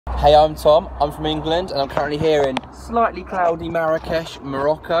Hey, I'm Tom, I'm from England and I'm currently here in slightly cloudy Marrakesh,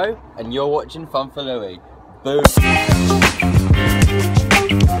 Morocco, and you're watching FunForLouis. Boom!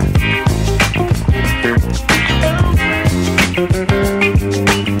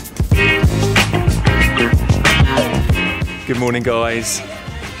 Good morning guys.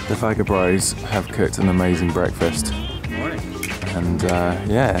 The Vaga Bros have cooked an amazing breakfast. Good morning. And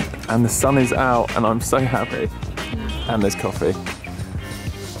yeah, and the sun is out and I'm so happy. And there's coffee.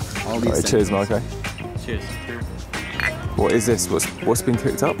 Right, cheers, Marco. Cheers. What is this? What's been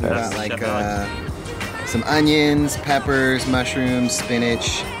cooked up there? Like some onions, peppers, mushrooms,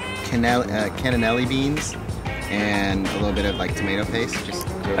 spinach, cannellini beans, and a little bit of like tomato paste.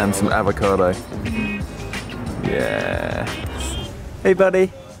 And some avocado. Yeah. Hey, buddy.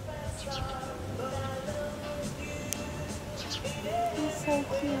 He's so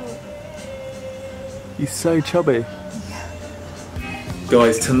cute. He's so chubby.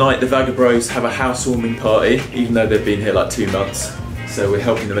 Guys, tonight the Vaga Bros have a housewarming party, even though they've been here like 2 months. So we're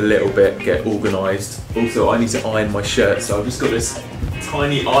helping them a little bit get organised. Also, I need to iron my shirt, so I've just got this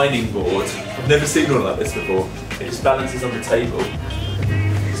tiny ironing board. I've never seen one like this before. It just balances on the table.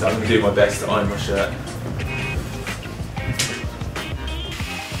 So I'm going to do my best to iron my shirt.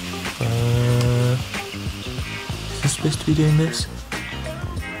 Is this supposed to be doing this?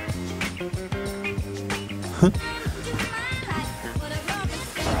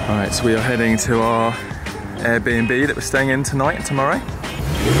 Alright, so we are heading to our Airbnb that we're staying in tonight and tomorrow.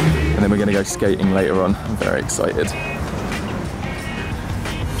 And then we're going to go skating later on. I'm very excited.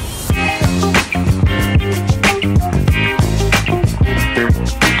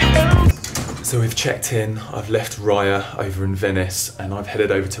 So we've checked in, I've left Raya over in Venice and I've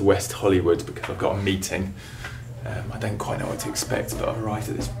headed over to West Hollywood because I've got a meeting. I don't quite know what to expect, but I've arrived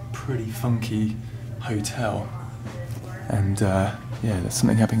at this pretty funky hotel. And yeah, there's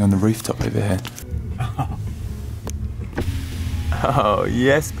something happening on the rooftop over here. Oh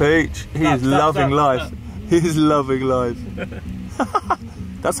yes, Peach. He is loving life. He is loving life.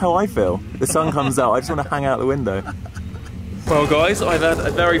 That's how I feel. The sun comes out, I just want to hang out the window. Well guys, I've had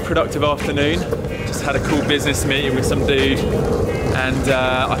a very productive afternoon. Just had a cool business meeting with some dude. And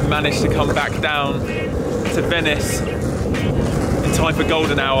I've managed to come back down to Venice in time for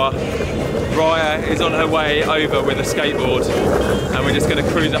golden hour. Raya is on her way over with a skateboard and we're just going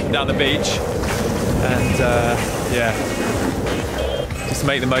to cruise up and down the beach and yeah, just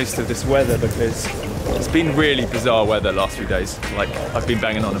make the most of this weather because it's been really bizarre weather the last few days. Like I've been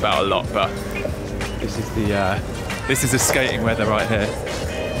banging on about a lot, but this is the skating weather right here.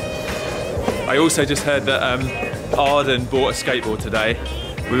 I also just heard that Arden bought a skateboard today.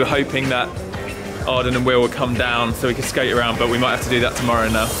 We were hoping that Arden and Will would come down so we could skate around, but we might have to do that tomorrow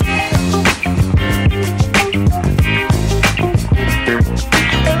now.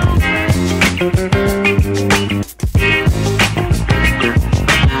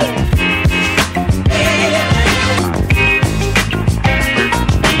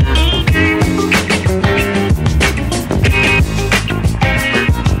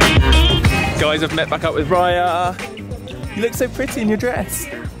 Guys, I've met back up with Raya. You look so pretty in your dress.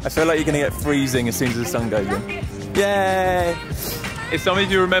 I feel like you're gonna get freezing as soon as the sun goes in. Yay! If some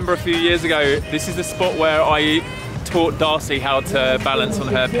of you remember a few years ago, this is the spot where I taught Darcy how to balance on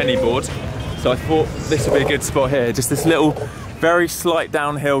her penny board. So I thought this would be a good spot here. Just this little, very slight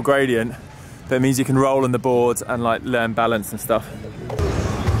downhill gradient that means you can roll on the board and like learn balance and stuff.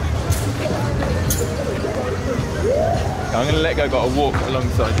 I'm gonna let go, but I'll walk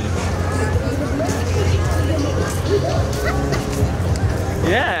alongside you.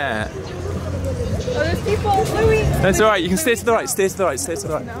 Yeah. Oh, there's people, Louis. That's all right. You can steer to the right. Steer to the right. Steer to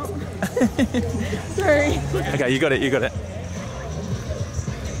the right. No. Sorry. Okay, you got it. You got it.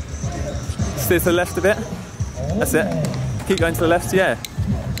 Steer to the left a bit. That's it. Keep going to the left. Yeah.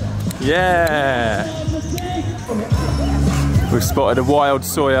 Yeah. We've spotted a wild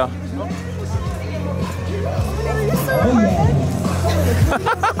Sawyer.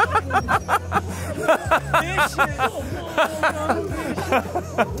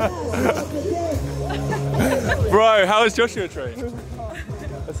 Bro, how was Joshua Tree?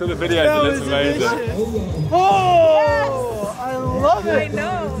 I saw the videos and it's amazing. Oh, I love it. I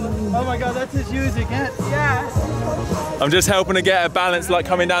know. Oh my god, that's as you as it gets. Yeah. I'm just helping to get a balance, like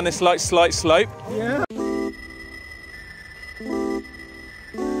coming down this slight slope. Yeah.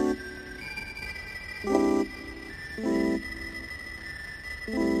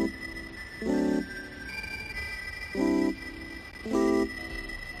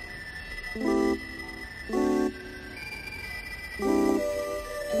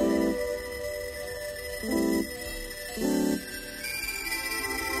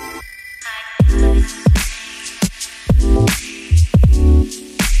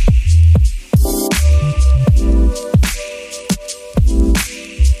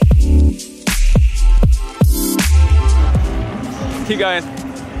 going?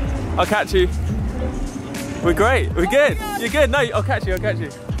 I'll catch you. We're great. We're good. You're good. No, I'll catch you. I'll catch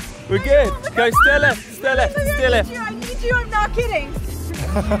you. We're good. Go still left. Still left. Still left. I need you. I'm not kidding.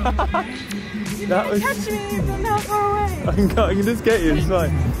 You That can't was. catch me from that far away. I can just get you. It's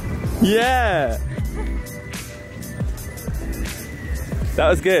fine. Yeah. That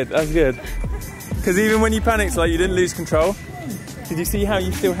was good. That was good. Because even when you panicked, like you didn't lose control. Did you see how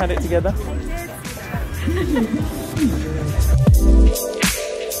you still had it together?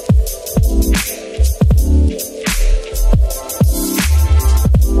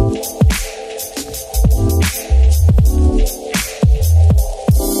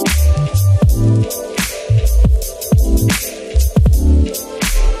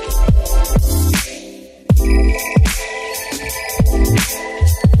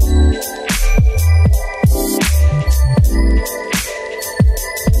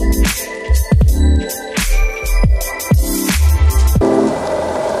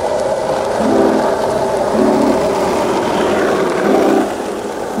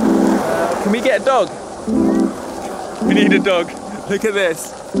 Get a dog. We need a dog. Look at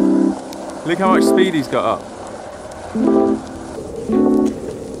this. Look how much speed he's got up.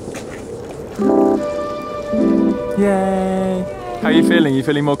 Yay. How are you feeling? You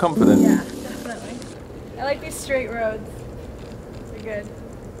feeling more confident? Yeah, definitely. I like these straight roads. They're good.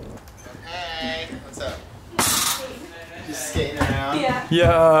 Hey, what's up? Just skating around? Yeah. Yo.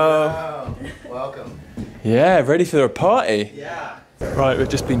 Oh, welcome. Yeah, ready for a party. Yeah. Right, we've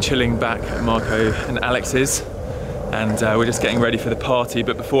just been chilling back at Marco and Alex's, and we're just getting ready for the party.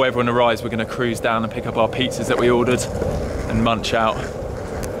 But before everyone arrives, we're going to cruise down and pick up our pizzas that we ordered and munch out.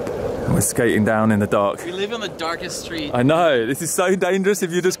 And we're skating down in the dark. We live on the darkest street. I know, this is so dangerous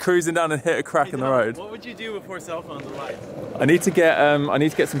if you're just cruising down and hit a crack in the road. What would you do before cell phones and lights? I need to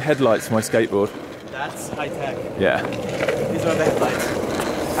get some headlights for my skateboard. That's high tech. Yeah. These are the headlights.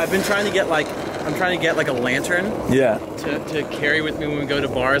 I've been trying to get I'm trying to get like a lantern Yeah. to carry with me when we go to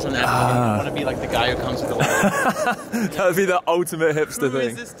bars. And I want to be like the guy who comes with the light. That would be the ultimate hipster Who thing.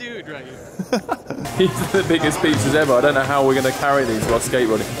 is this dude right here? These are the biggest pizzas ever. I don't know how we're going to carry these while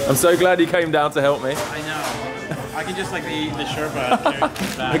skateboarding. I'm so glad you came down to help me. I know. I can just like the Sherpa carry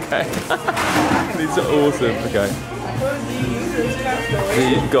it back. Okay. These are awesome. Okay.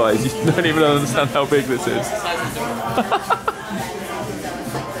 Guys, you don't even understand how big this is.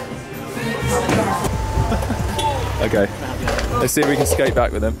 Okay. Let's see if we can skate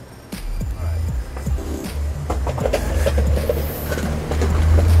back with him.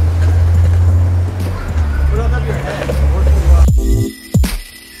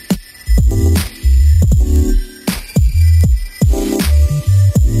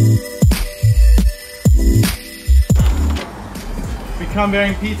 Become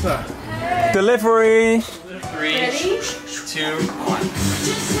bearing pizza. Delivery. 3, 2, 1.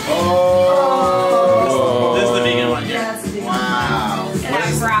 Oh! This is the vegan one here. Wow.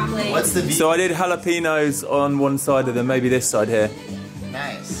 What's the So I did jalapenos on one side of them, maybe this side here.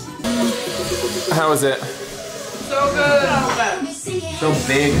 Nice. How was it? So good. So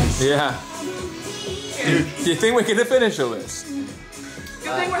big. Yeah. Do you think we're gonna finish all this?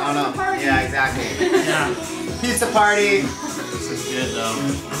 I don't know. Yeah, exactly. Yeah. Pizza party. This is good though.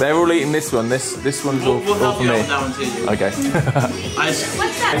 They're all eating this one. This one's all, We'll all help for you out me. with that one too. Okay.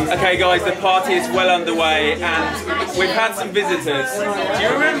 Okay guys, the party is well underway and we've had some visitors. Do you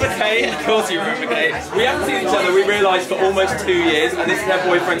remember Kate? Of course you remember Kate. We haven't seen each other, we realised, for almost 2 years, and this is her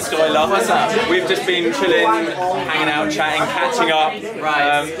boyfriend Skylar. What's up? We've just been chilling, hanging out, chatting, catching up.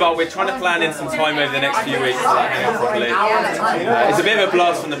 Right. But we're trying to plan in some time over the next few weeks to hang out properly. It's a bit of a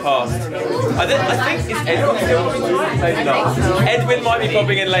blast from the past. I think it's Edwin. Maybe not. Edwin might be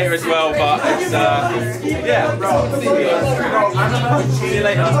popping in later as well, but it's, yeah. See you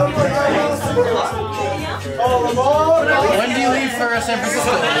later. When do you leave for San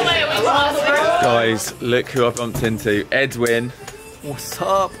Francisco? Guys, look who I bumped into. Edwin. What's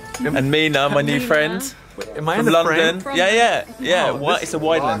up? And Mina, my new friend. Am I From in the London. frame? Yeah. Oh, It's a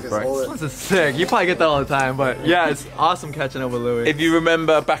wide lens, bro. This is sick. You probably get that all the time, but yeah, it's awesome catching up with Louis. If you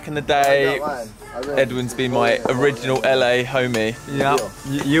remember back in the day, Edwin's been my original LA homie. Yeah,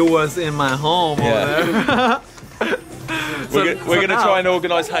 you was in my home. Yeah. We're gonna try and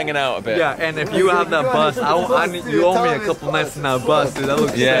organise hanging out a bit. Yeah, and if you have that bus, you owe me a couple nights in that bus, dude. That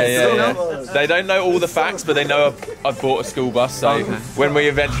looks sick. Yeah. They don't know all the facts, but they know I've bought a school bus. So when we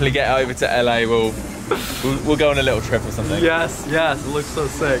eventually get over to LA, we'll go on a little trip or something. Yes, it looks so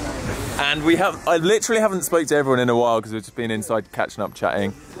sick. And I literally haven't spoke to everyone in a while because we've just been inside catching up,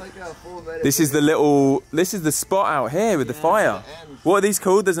 chatting. This is the spot out here with the fire. What are these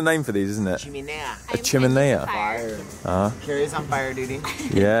called? There's a name for these, isn't it? Chimenea. A chimenea. Fire. Ah. Carrie's on fire duty.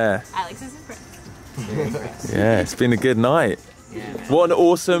 Yeah. Alex is impressed. Yeah, it's been a good night. Yeah. What an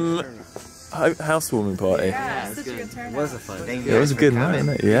awesome housewarming party. Yeah, such a good turnout. It was a fun. Thank you It was a guys good for night, coming.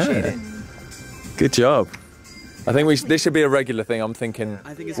 wasn't it? Yeah. Appreciate it. Good job. I think this should be a regular thing. I'm thinking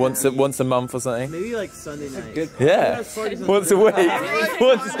once a month or something. Maybe like Sunday night. Yeah. Once a week. Once a week.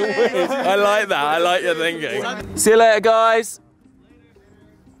 I like that. I like your thinking. See you later, guys.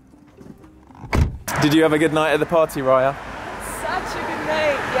 Did you have a good night at the party, Raya? Such a good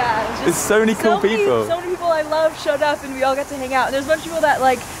night, yeah. There's so many cool people. So many people I love showed up and we all got to hang out. And there's a bunch of people that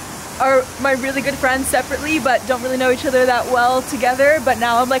like are my really good friends separately but don't really know each other that well together. But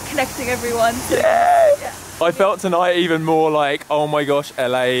now I'm like connecting everyone. Yeah. I felt tonight even more like, oh my gosh,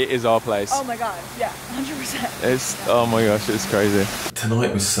 LA is our place. Oh my god, yeah, 100%. It's, oh my gosh, it's crazy.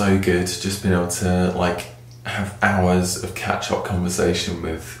 Tonight was so good, just being able to like have hours of catch-up conversation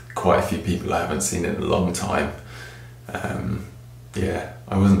with quite a few people I haven't seen in a long time. Yeah,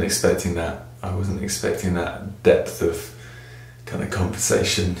 I wasn't expecting that. I wasn't expecting that depth of kind of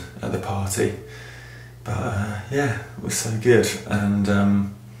conversation at the party. But yeah, it was so good.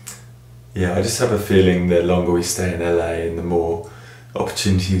 And yeah, I just have a feeling the longer we stay in LA and the more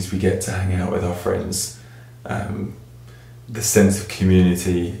opportunities we get to hang out with our friends, the sense of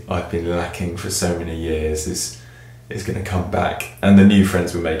community I've been lacking for so many years is going to come back, and the new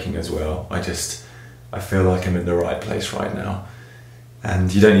friends we're making as well. I feel like I'm in the right place right now,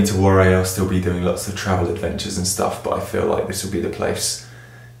 and you don't need to worry. I'll still be doing lots of travel adventures and stuff, but I feel like this will be the place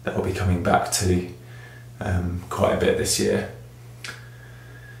that I'll be coming back to quite a bit this year.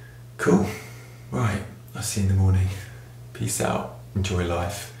 Cool. Right, I'll see you in the morning. Peace out. Enjoy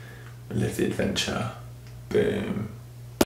life. Live the adventure. Boom.